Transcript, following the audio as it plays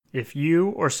If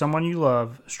you or someone you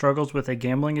love struggles with a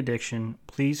gambling addiction,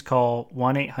 please call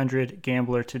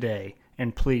 1-800-GAMBLER today,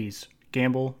 and please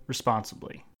gamble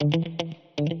responsibly.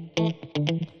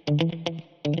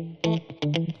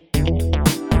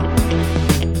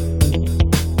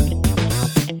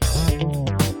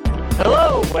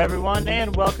 Hello, everyone,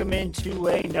 and welcome into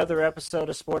another episode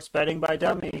of Sports Betting by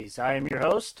Dummies. I am your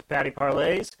host, Patty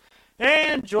Parlays,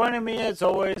 and joining me, as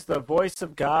always, the voice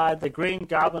of God, the Green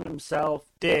Goblin himself,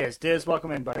 Diz. Diz,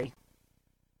 welcome in, buddy.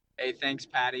 Hey, thanks,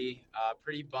 Patty.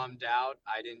 Pretty bummed out.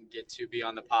 I didn't get to be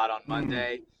on the pod on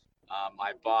Monday.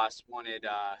 My boss wanted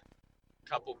a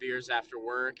couple beers after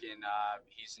work, and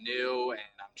he's new, and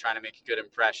I'm trying to make a good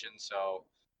impression. So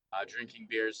drinking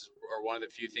beers are one of the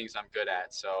few things I'm good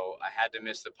at. So I had to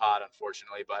miss the pod,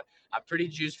 unfortunately. But I'm pretty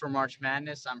juiced for March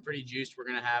Madness. I'm pretty juiced. We're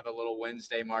going to have a little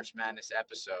Wednesday March Madness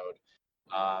episode.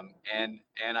 And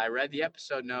I read the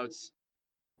episode notes.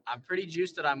 I'm pretty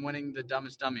juiced that I'm winning the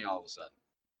dumbest dummy all of a sudden.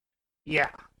 Yeah.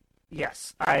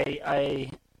 Yes. I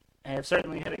have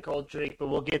certainly had a cold drink, but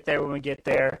we'll get there when we get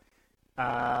there.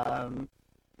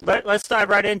 Let's dive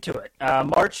right into it.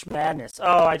 March Madness.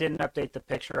 Oh, I didn't update the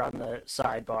picture on the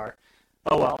sidebar.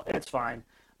 Oh, well, it's fine.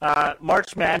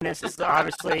 March Madness is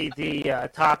obviously the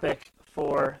topic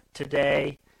for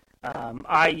today.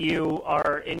 IU,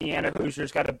 our Indiana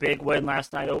Hoosiers, got a big win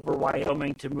last night over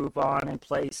Wyoming to move on and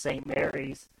play St.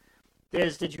 Mary's.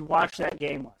 Diz, did you watch that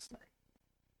game last night?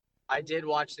 I did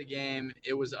watch the game.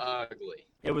 It was ugly.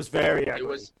 It was very ugly.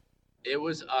 It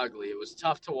was ugly. It was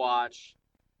tough to watch,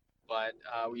 but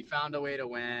we found a way to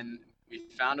win. We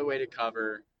found a way to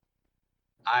cover.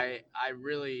 I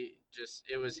really just,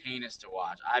 it was heinous to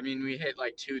watch. I mean, we hit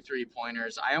like 2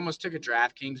 3-pointers. I almost took a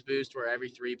DraftKings boost where every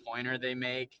 3-pointer they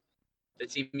make, the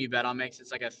team you bet on makes,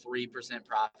 it's like a 3%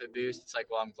 profit boost. It's like,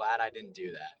 well, I'm glad I didn't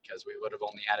do that because we would have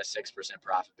only had a 6%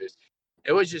 profit boost.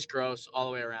 It was just gross all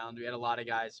the way around. We had a lot of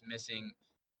guys missing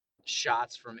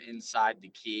shots from inside the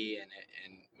key, and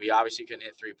we obviously couldn't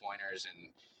hit 3-pointers, and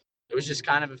it was just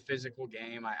kind of a physical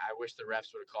game. I wish the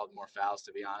refs would have called more fouls,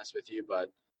 to be honest with you, but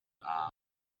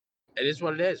it is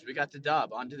what it is. We got the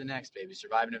dub. On to the next, baby.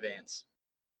 Survive in advance.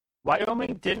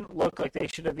 Wyoming didn't look like they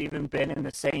should have even been in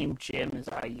the same gym as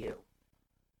IU.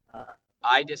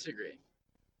 I disagree.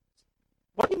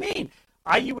 What do you mean?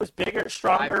 IU was bigger,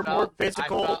 stronger, more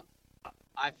physical.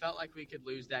 I felt like we could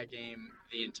lose that game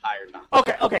the entire time.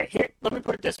 Okay. Here, let me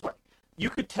put it this way. You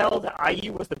could tell that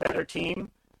IU was the better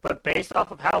team, but based off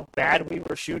of how bad we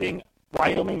were shooting,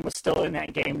 Wyoming was still in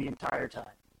that game the entire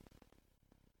time.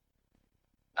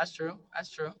 That's true.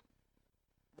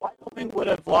 Wyoming would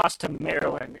have lost to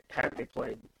Maryland had they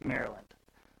played Maryland.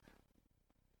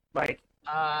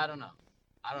 I don't know.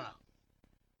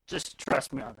 Just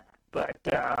trust me on that. But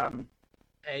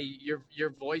hey, your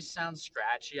voice sounds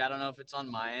scratchy. I don't know if it's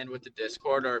on my end with the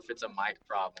Discord or if it's a mic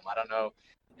problem. I don't know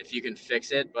if you can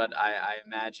fix it, but I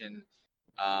imagine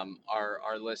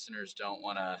our listeners don't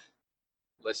want to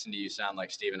listen to you sound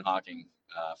like Stephen Hawking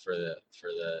for the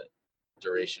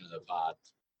duration of the pod.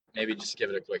 Maybe just give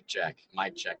it a quick check.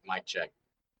 Mic check.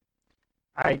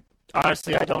 I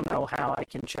don't know how I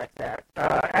can check that.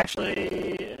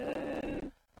 Actually,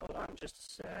 hold on just a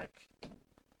sec.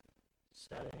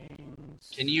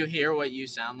 Settings. Can you hear what you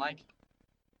sound like?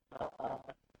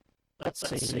 Let's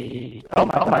see. Oh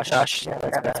my gosh. Yeah,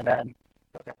 that's bad.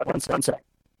 Okay, one sec.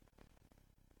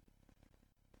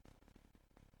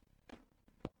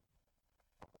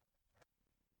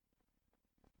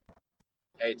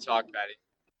 Hey, talk, Patty.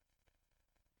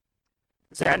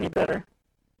 Is that any better?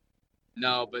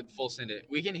 No, but full send it.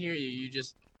 We can hear you. You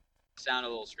just sound a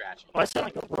little scratchy. Oh, I sound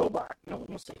like a robot. No one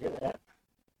wants to hear that.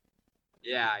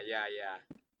 Yeah. Is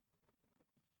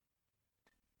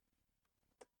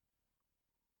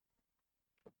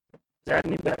that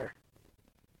any better?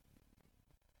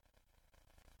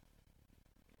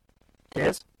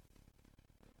 Yes?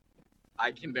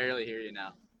 I can barely hear you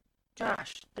now.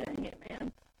 Gosh, dang it,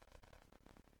 man.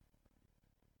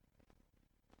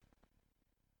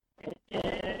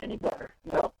 Any better?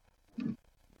 No?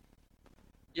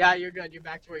 Yeah, you're good. You're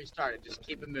back to where you started. Just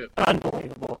keep it moving.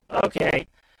 Unbelievable. Okay.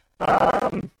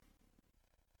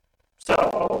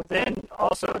 So then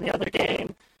also in the other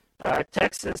game,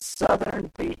 Texas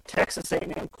Southern beat Texas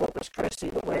A&M Corpus Christi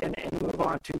to win and move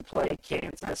on to play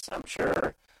Kansas. I'm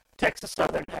sure Texas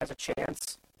Southern has a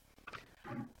chance.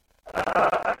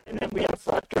 And then we have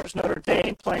Rutgers Notre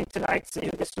Dame playing tonight, so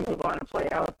who gets to move on and play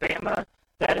Alabama.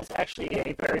 That is actually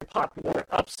a very popular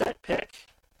upset pick.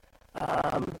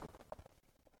 And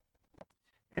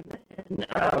then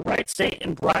Wright State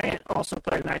and Bryant also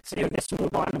play tonight, so who gets to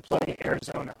move on and play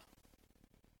Arizona.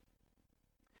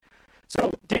 So,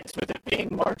 with it being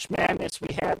March Madness,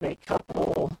 we have a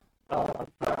couple of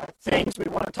things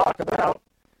we want to talk about.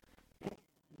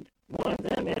 One of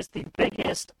them is the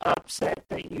biggest upset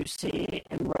that you see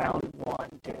in round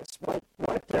one. Dis, what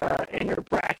in your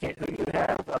bracket, who you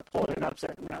have pulling an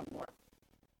upset in round one?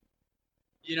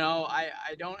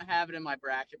 I don't have it in my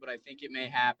bracket, but I think it may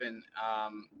happen.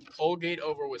 Colgate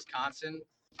over Wisconsin.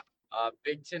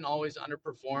 Big Ten always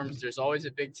underperforms. There's always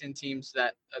a Big Ten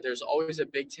there's always a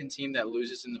Big Ten team that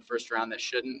loses in the first round that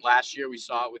shouldn't. Last year we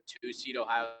saw it with 2-seed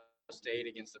Ohio State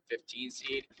against the 15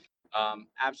 seed.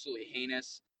 Absolutely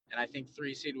heinous. And I think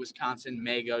 3-seed Wisconsin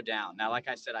may go down. Now, like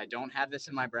I said, I don't have this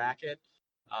in my bracket,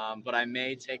 but I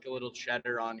may take a little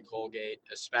cheddar on Colgate,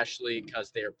 especially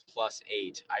because they're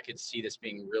 +8. I could see this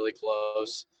being really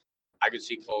close. I could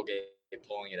see Colgate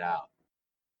pulling it out.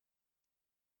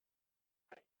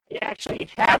 I actually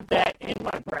have that in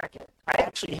my bracket. I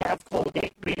actually have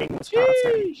Colgate beating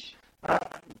Wisconsin.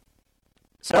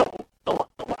 So a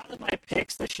lot of my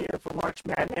picks this year for March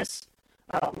Madness,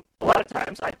 a lot of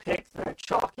times I pick the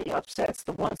chalky upsets,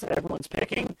 the ones that everyone's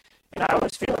picking, and I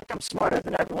always feel like I'm smarter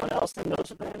than everyone else, and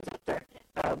those are the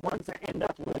ones that end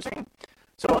up losing.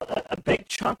 So a big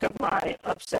chunk of my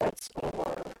upsets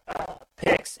or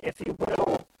picks, if you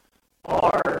will,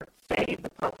 are fade the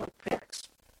public picks.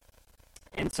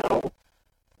 And so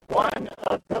one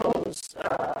of those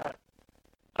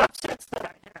upsets that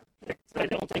I have picked, I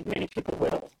don't think many people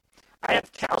will, I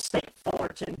have Cal State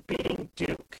Fullerton beating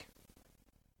Duke.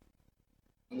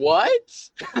 What?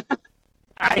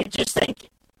 I just think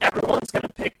everyone's going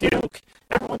to pick Duke.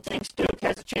 Everyone thinks Duke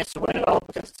has a chance to win it all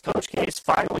because it's Coach K's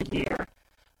final year.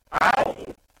 I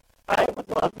would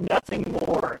love nothing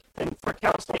more than for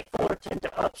Cal State Fullerton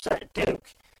to upset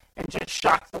Duke and just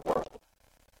shock the world.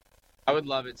 I would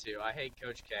love it too. I hate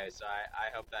Coach K, so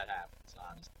I hope that happens,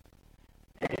 honestly.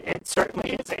 It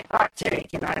certainly is a hot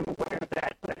take, and I'm aware of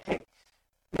that, but hey,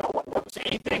 no one knows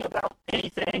anything about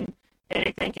anything.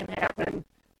 Anything can happen.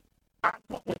 I'm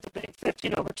going with the big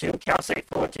 15/2, Cal State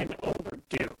Fullerton over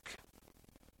Duke.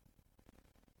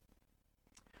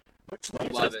 Which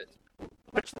leads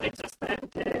us then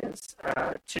is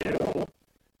to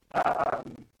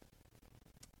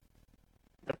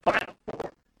the Final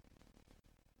Four.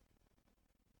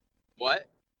 What?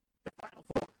 The Final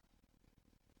Four.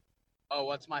 Oh,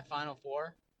 what's my Final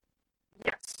Four?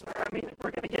 Yes, I mean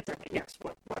we're gonna get there. Yes,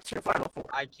 what's your Final Four?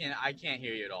 I can't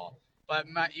hear you at all. But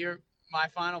my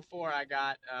Final Four, I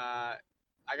got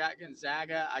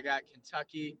Gonzaga, I got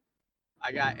Kentucky,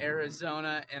 I got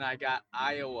Arizona, and I got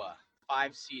Iowa.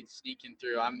 5 seeds sneaking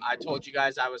through. I told you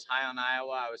guys I was high on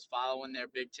Iowa. I was following their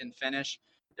Big Ten finish.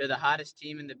 They're the hottest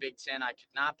team in the Big Ten. I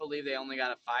could not believe they only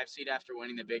got a 5 seed after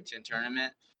winning the Big Ten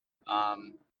tournament.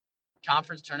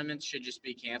 Conference tournaments should just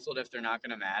be canceled if they're not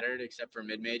going to matter, except for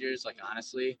mid-majors, like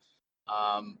honestly.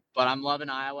 But I'm loving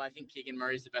Iowa. I think Keegan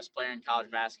Murray's the best player in college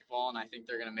basketball, and I think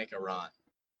they're going to make a run.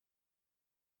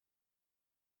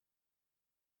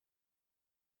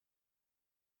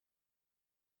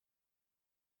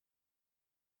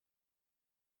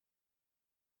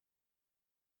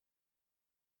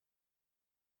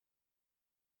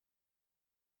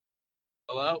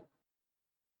 Hello?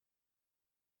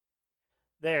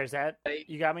 There's that.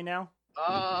 You got me now?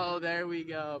 Oh, there we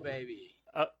go, baby.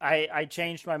 I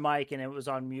changed my mic and it was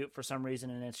on mute for some reason,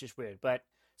 and it's just weird. But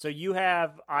so you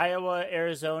have Iowa,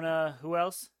 Arizona. Who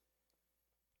else?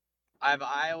 I have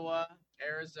Iowa,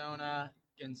 Arizona,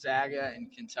 Gonzaga, and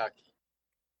Kentucky.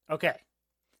 Okay.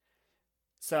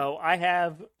 So I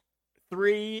have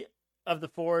 3 of the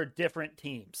 4 different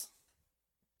teams.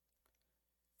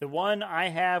 The one I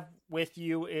have with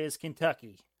you is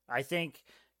Kentucky. I think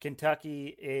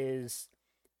Kentucky is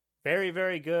very,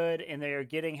 very good, and they are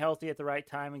getting healthy at the right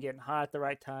time and getting hot at the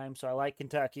right time. So I like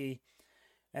Kentucky.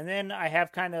 And then I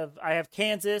have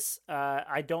Kansas.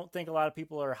 I don't think a lot of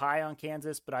people are high on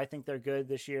Kansas, but I think they're good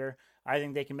this year. I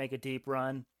think they can make a deep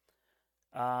run.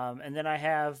 And then I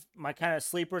have my kind of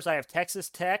sleepers. I have Texas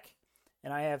Tech,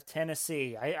 and I have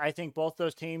Tennessee. I think both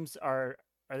those teams are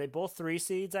they both 3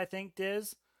 seeds, I think,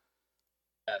 Diz?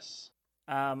 Yes.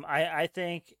 I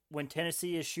think when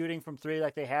Tennessee is shooting from 3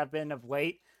 like they have been of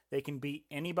late, they can beat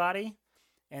anybody.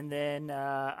 And then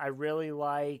I really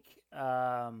like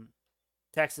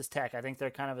Texas Tech. I think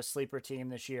they're kind of a sleeper team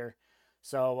this year.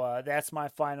 So that's my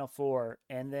Final Four.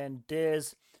 And then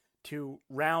Diz, to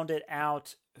round it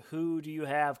out, who do you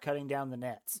have cutting down the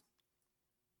nets?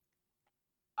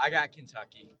 I got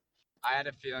Kentucky. I had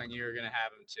a feeling you were going to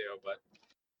have them too, but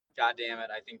God damn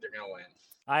it, I think they're going to win.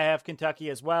 I have Kentucky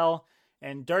as well.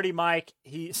 And Dirty Mike,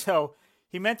 he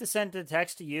He meant to send the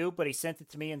text to you, but he sent it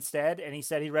to me instead, and he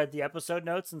said he read the episode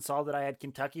notes and saw that I had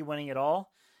Kentucky winning it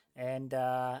all, and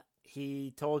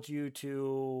he told you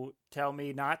to tell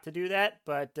me not to do that,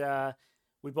 but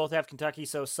we both have Kentucky,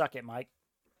 so suck it, Mike.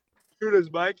 Who does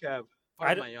Mike have?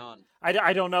 Pardon my yawn.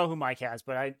 I don't know who Mike has,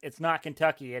 but it's not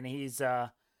Kentucky, and he's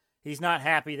not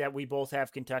happy that we both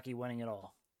have Kentucky winning it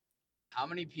all. How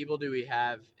many people do we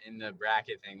have in the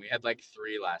bracket thing? We had like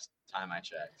 3 last time I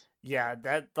checked. Yeah,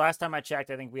 that last time I checked,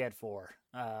 I think we had 4.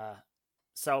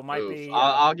 So it might be.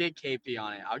 I'll get KP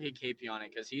on it. I'll get KP on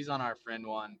it because he's on our friend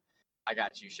one. I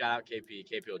got you. Shout out KP.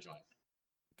 KP will join.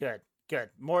 Good.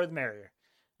 More the merrier.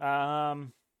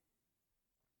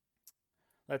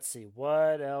 Let's see.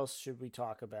 What else should we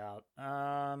talk about?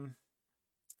 I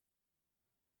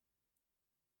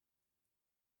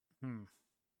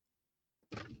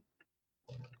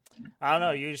don't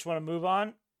know. You just want to move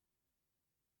on?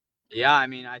 Yeah, I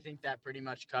mean, I think that pretty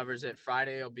much covers it.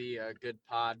 Friday will be a good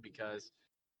pod because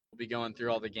we'll be going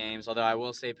through all the games. Although I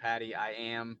will say, Patty, I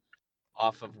am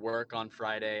off of work on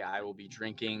Friday. I will be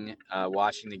drinking,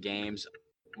 watching the games.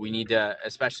 We need to,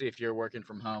 especially if you're working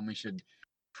from home, we should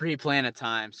pre-plan a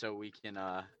time so we can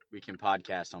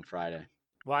podcast on Friday.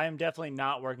 Well, I am definitely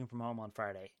not working from home on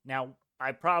Friday. Now,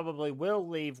 I probably will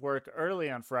leave work early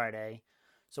on Friday,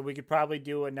 so we could probably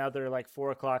do another like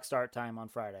 4 o'clock start time on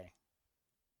Friday.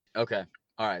 Okay.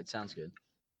 All right. Sounds good.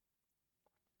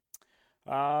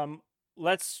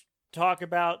 Let's talk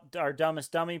about our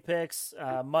dumbest dummy picks.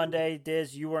 Monday,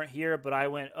 Diz, you weren't here, but I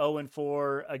went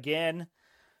 0-4 again.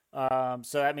 So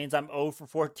that means I'm 0 for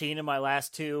 14 in my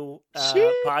last 2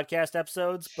 podcast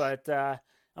episodes, but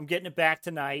I'm getting it back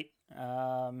tonight.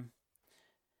 And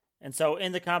so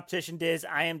in the competition, Diz,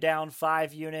 I am down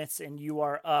 5 units and you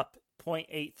are up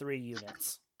 0.83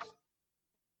 units.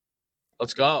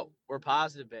 Let's go. We're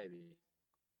positive, baby.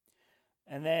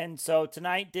 And then, so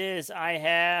tonight, Diz, I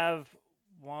have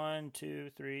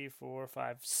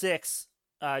 6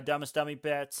 dumbest dummy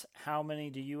bets. How many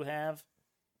do you have?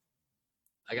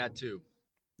 I got 2.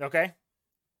 Okay.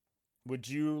 Would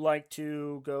you like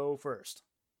to go first?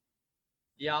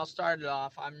 Yeah, I'll start it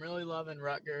off. I'm really loving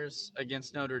Rutgers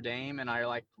against Notre Dame, and I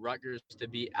like Rutgers to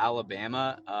beat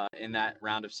Alabama in that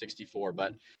round of 64.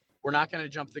 But we're not going to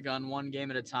jump the gun, one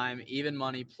game at a time. Even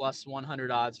money, plus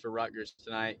 100 odds for Rutgers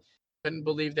tonight. Couldn't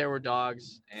believe there were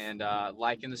dogs, and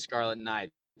liking the Scarlet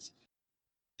Knights.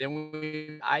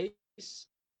 Then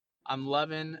I'm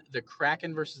loving the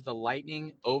Kraken versus the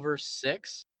Lightning over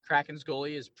 6. Kraken's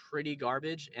goalie is pretty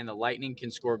garbage, and the Lightning can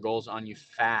score goals on you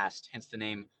fast, hence the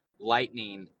name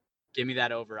Lightning. Give me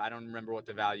that over. I don't remember what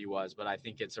the value was, but I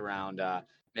think it's around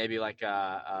maybe like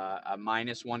a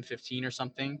minus 115 or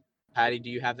something. Patty, do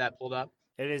you have that pulled up?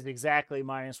 It is exactly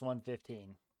minus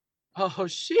 115. Oh,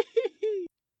 shit.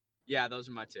 Yeah, those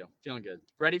are my 2. Feeling good.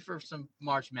 Ready for some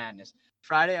March Madness.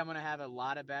 Friday, I'm going to have a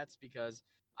lot of bets because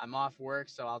I'm off work,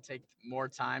 so I'll take more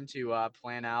time to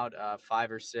plan out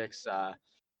 5 or 6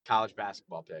 college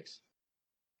basketball picks.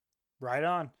 Right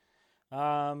on.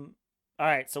 All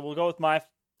right, so we'll go with my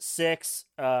 6.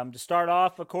 To start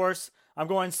off, of course, I'm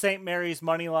going St. Mary's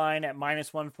money line at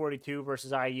minus 142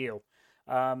 versus IU.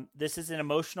 This is an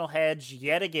emotional hedge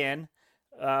yet again,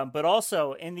 but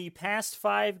also in the past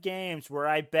 5 games where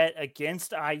I bet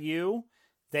against IU,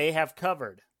 they have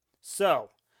covered. So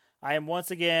I am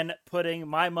once again putting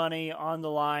my money on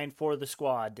the line for the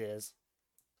squad, Diz.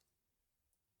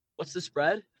 What's the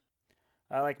spread?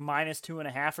 Like minus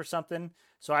 2.5 or something.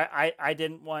 So I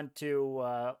didn't want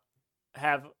to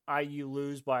have IU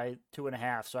lose by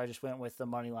 2.5, so I just went with the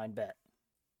money line bet.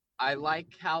 I like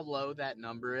how low that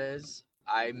number is.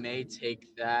 I may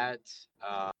take that.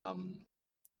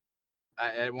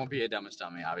 It won't be a dumbest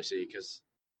dummy, obviously,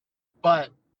 but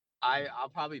I'll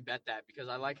probably bet that because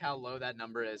I like how low that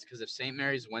number is. Because if St.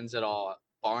 Mary's wins it all,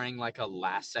 barring like a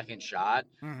last-second shot,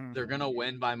 they're gonna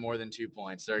win by more than 2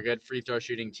 points. They're a good free throw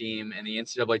shooting team. In the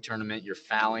NCAA tournament, you're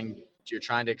fouling. You're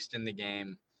trying to extend the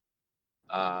game.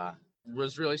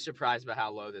 Was really surprised by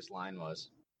how low this line was.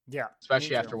 Yeah,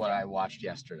 especially after what I watched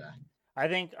yesterday. I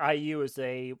think IU is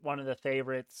one of the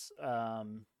favorites,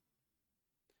 one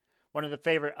of the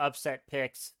favorite upset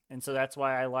picks, and so that's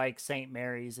why I like St.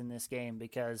 Mary's in this game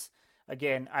because,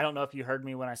 again, I don't know if you heard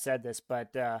me when I said this,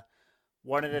 but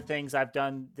one of the things I've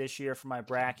done this year for my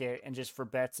bracket and just for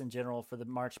bets in general for the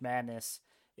March Madness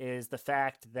is the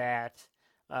fact that,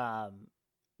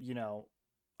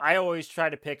 I always try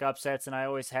to pick upsets and I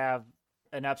always have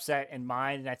an upset in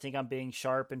mind, and I think I'm being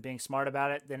sharp and being smart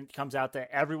about it. Then it comes out that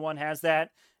everyone has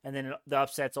that, and then the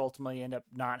upsets ultimately end up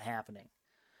not happening.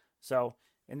 So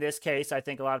in this case, I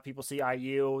think a lot of people see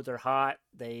IU, they're hot,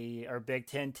 they are a Big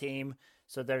Ten team,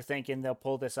 So they're thinking they'll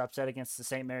pull this upset against the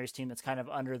St. Mary's team that's kind of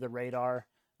under the radar.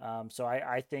 So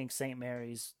I think St.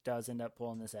 Mary's does end up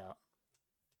pulling this out.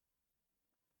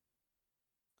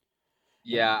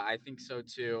 Yeah, I think so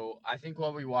too. I think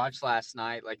what we watched last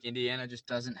night, like Indiana just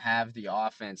doesn't have the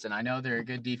offense. And I know they're a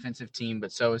good defensive team,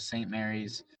 but so is St.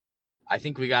 Mary's. I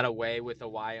think we got away with a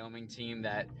Wyoming team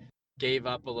that gave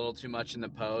up a little too much in the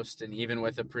post, and even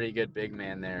with a pretty good big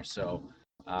man there. So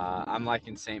I'm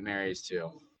liking St. Mary's too.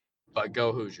 But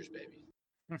go Hoosiers, baby.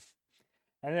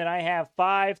 And then I have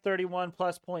 5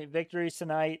 31+ point victories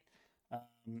tonight.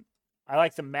 I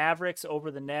like the Mavericks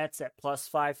over the Nets at plus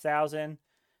 5,000.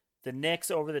 The Knicks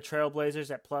over the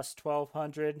Trailblazers at plus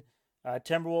 1,200.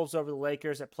 Timberwolves over the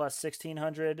Lakers at plus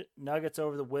 1,600. Nuggets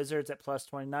over the Wizards at plus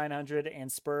 2,900. And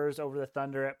Spurs over the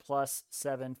Thunder at plus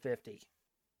 750.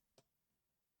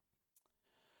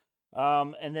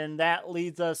 And then that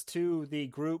leads us to the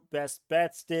group best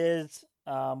bets.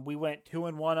 We went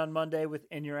 2-1 on Monday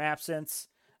in your absence.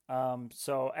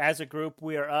 So as a group,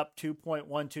 we are up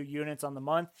 2.12 units on the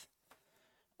month.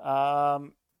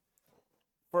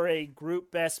 For a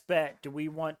group best bet, do we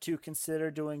want to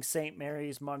consider doing St.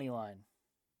 Mary's money line?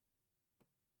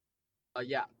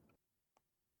 Yeah.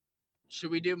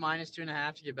 Should we do minus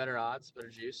 2.5 to get better odds, better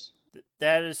juice?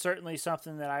 That is certainly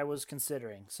something that I was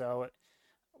considering. So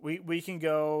we can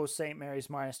go St. Mary's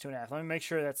minus 2.5. Let me make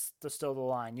sure that's still the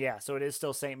line. Yeah, so it is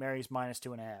still St. Mary's minus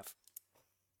 2.5.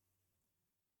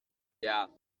 Yeah,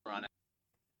 run it.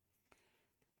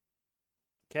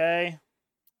 Okay.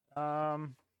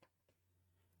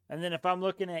 And then if I'm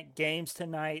looking at games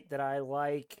tonight that I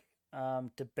like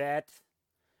to bet,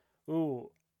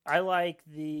 I like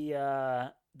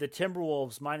the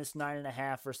Timberwolves minus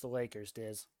 9.5 versus the Lakers.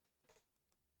 Diz.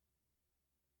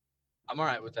 I'm all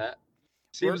right with that.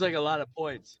 Seems like a lot of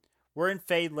points. We're in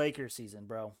fade Lakers season,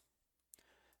 bro.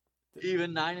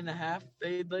 Even 9.5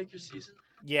 fade Lakers season.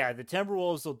 Yeah, the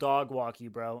Timberwolves will dog walk you,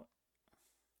 bro.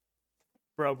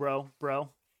 Bro.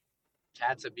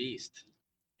 Cat's a beast.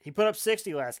 He put up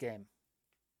 60 last game.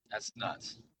 That's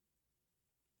nuts.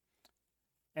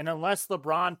 And unless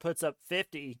LeBron puts up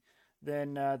 50,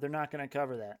 then they're not going to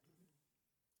cover that.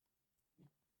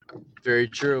 Very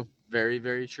true. Very,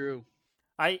 very true.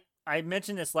 I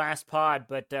mentioned this last pod,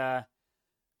 but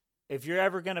if you're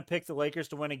ever going to pick the Lakers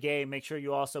to win a game, make sure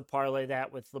you also parlay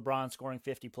that with LeBron scoring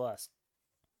 50 plus.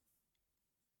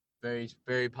 Very,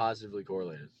 very positively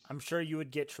correlated. I'm sure you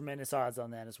would get tremendous odds on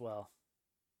that as well.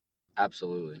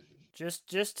 Absolutely. Just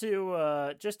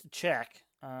to check.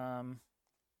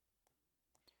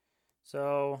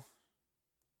 So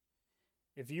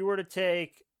if you were to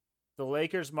take the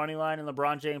Lakers money line and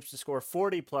LeBron James to score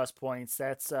 40 plus points,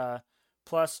 that's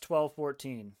plus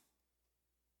 1214.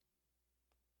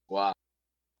 Wow.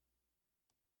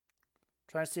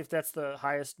 Trying to see if that's the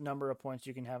highest number of points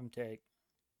you can have him take.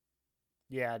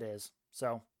 Yeah, it is.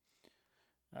 So,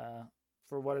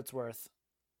 for what it's worth.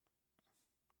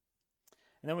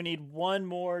 And then we need one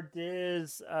more,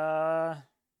 Diz.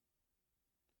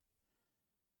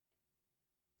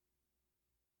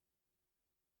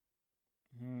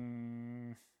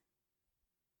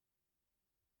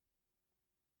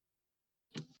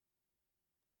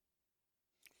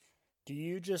 Do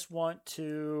you just want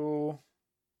to...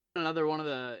 Another one of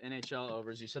the NHL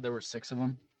overs. You said there were 6 of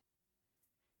them?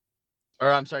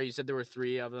 Or I'm sorry, you said there were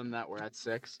 3 of them that were at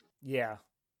 6? Yeah.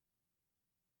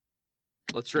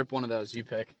 Let's rip one of those. You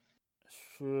pick.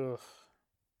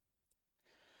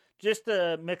 Just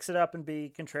to mix it up and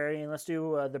be contrarian, let's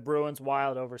do the Bruins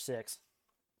Wild over 6.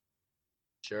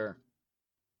 Sure.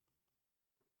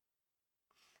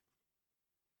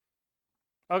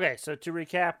 Okay, so to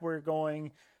recap, we're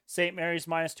going St. Mary's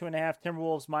minus 2.5,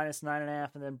 Timberwolves minus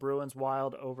 9.5, and then Bruins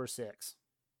Wild over 6.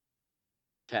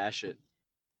 Cash it.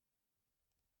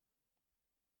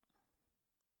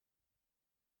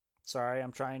 Sorry,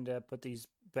 I'm trying to put these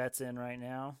bets in right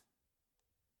now.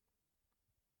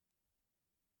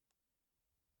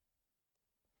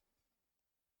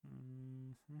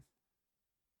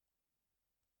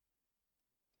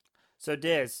 So,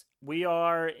 Diz, we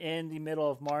are in the middle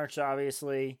of March,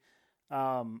 obviously.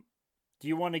 Do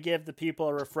you want to give the people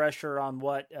a refresher on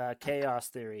what chaos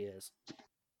theory is?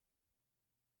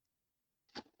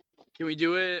 Can we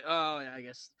do it? Oh, yeah, I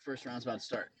guess first round's about to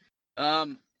start.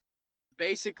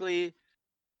 Basically,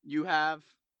 you have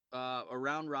a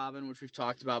round robin, which we've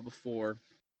talked about before,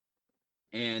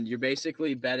 and you're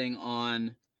basically betting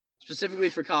on, specifically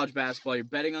for college basketball, you're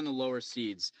betting on the lower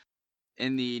seeds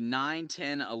in the 9,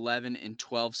 10, 11, and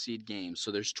 12 seed games.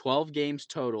 So there's 12 games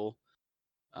total.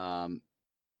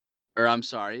 Or I'm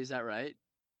sorry, is that right?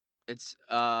 It's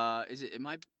it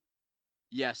might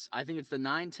Yes, I think it's the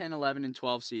 9, 10, 11, and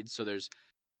 12 seeds. So there's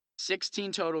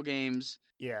 16 total games.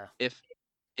 Yeah. If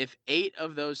 8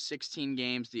 of those 16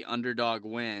 games the underdog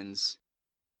wins,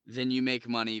 then you make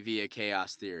money via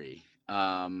chaos theory.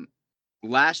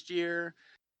 Last year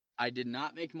I did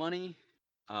not make money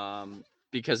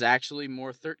because actually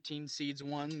more 13 seeds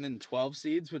won than 12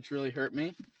 seeds, which really hurt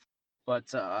me.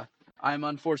 But I'm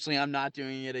not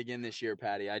doing it again this year,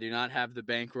 Patty. I do not have the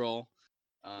bankroll.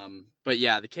 But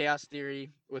yeah, the chaos theory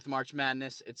with March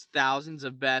Madness, it's thousands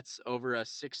of bets over a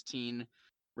 16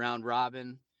 round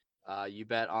robin. You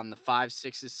bet on the 5s,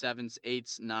 6s, 7s,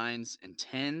 8s, 9s, and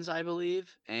 10s, I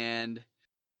believe. And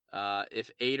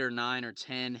if 8 or 9 or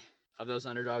 10 of those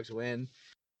underdogs win,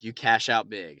 you cash out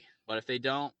big. But if they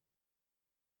don't,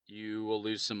 you will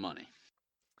lose some money.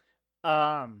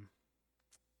 Crap,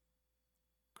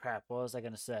 what was I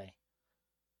going to say?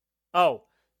 Oh,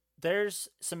 there's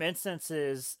some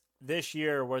instances this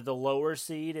year where the lower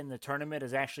seed in the tournament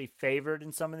is actually favored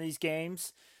in some of these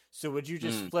games. So would you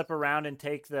just flip around and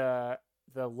take the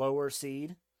lower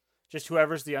seed? Just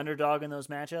whoever's the underdog in those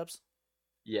matchups?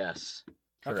 Yes.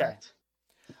 Correct.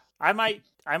 Okay. I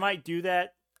might do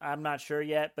that. I'm not sure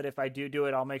yet, but if I do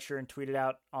it, I'll make sure and tweet it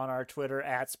out on our Twitter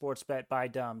at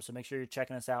SportsBetByDumb. So make sure you're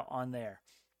checking us out on there.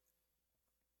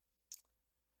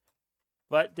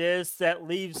 But that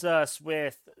leaves us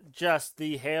with just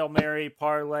the Hail Mary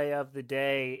parlay of the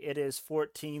day. It is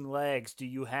 14 legs. Do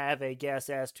you have a guess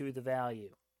as to the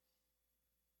value?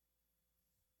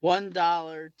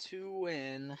 $1 to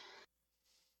win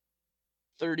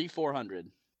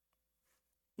 3,400.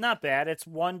 Not bad. It's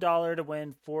 $1 to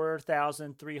win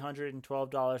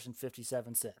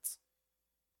 $4,312.57.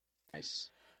 Nice.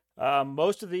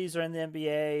 Most of these are in the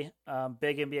NBA.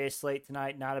 Big NBA slate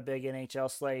tonight, not a big NHL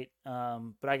slate.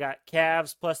 But I got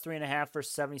Cavs plus 3.5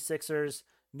 versus 76ers,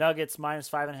 Nuggets minus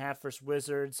 5.5 versus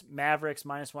Wizards, Mavericks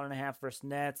minus 1.5 versus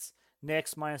Nets,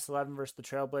 Knicks minus 11 versus the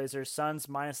Trailblazers, Suns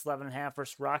minus 11.5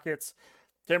 versus Rockets,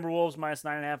 Timberwolves minus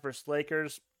 9.5 versus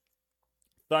Lakers,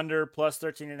 Thunder plus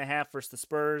 13.5 versus the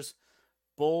Spurs,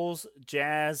 Bulls,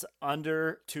 Jazz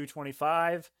under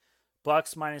 225,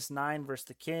 Bucks minus 9 versus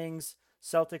the Kings,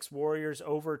 Celtics, Warriors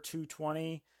over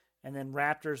 220, and then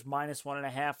Raptors minus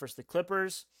 1.5 versus the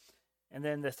Clippers. And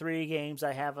then the 3 games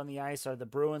I have on the ice are the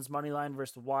Bruins moneyline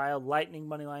versus the Wild, Lightning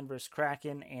moneyline versus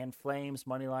Kraken, and Flames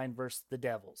moneyline versus the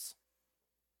Devils.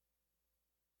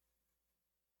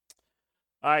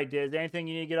 All right, Diz, anything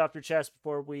you need to get off your chest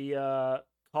before we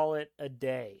call it a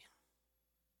day?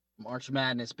 March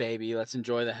Madness, baby. Let's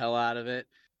enjoy the hell out of it.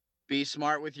 Be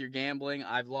smart with your gambling.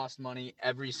 I've lost money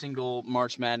every single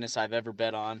March Madness I've ever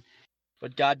bet on,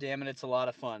 but God damn it, it's a lot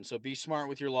of fun. So be smart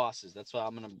with your losses. That's how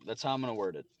I'm gonna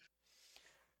word it.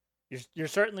 You're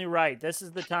certainly right. This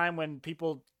is the time when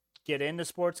people get into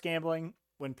sports gambling,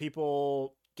 when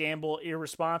people gamble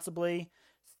irresponsibly.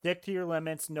 Stick to your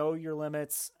limits, know your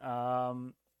limits,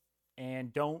 and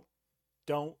don't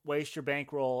waste your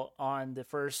bankroll on the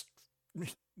first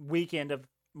weekend of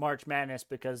March Madness,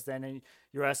 because then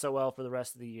you're SOL for the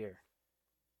rest of the year.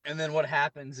 And then what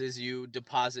happens is you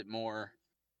deposit more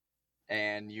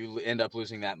and you end up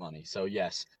losing that money. So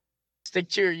yes, stick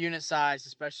to your unit size,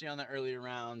 especially on the earlier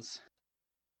rounds,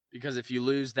 because if you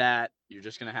lose that, you're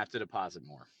just going to have to deposit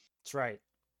more. That's right.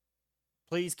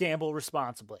 Please gamble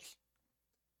responsibly.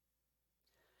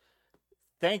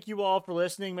 Thank you all for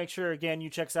listening. Make sure, again,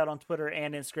 you check us out on Twitter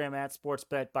and Instagram at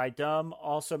SportsBetByDumb.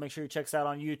 Also, make sure you check us out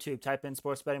on YouTube. Type in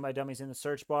Sports Betting by Dummies in the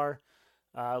search bar.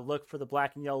 Look for the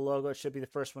black and yellow logo. It should be the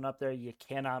first one up there. You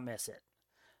cannot miss it.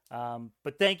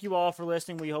 But thank you all for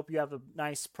listening. We hope you have a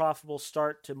nice, profitable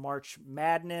start to March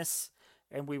Madness,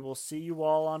 and we will see you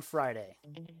all on Friday.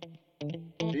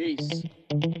 Peace.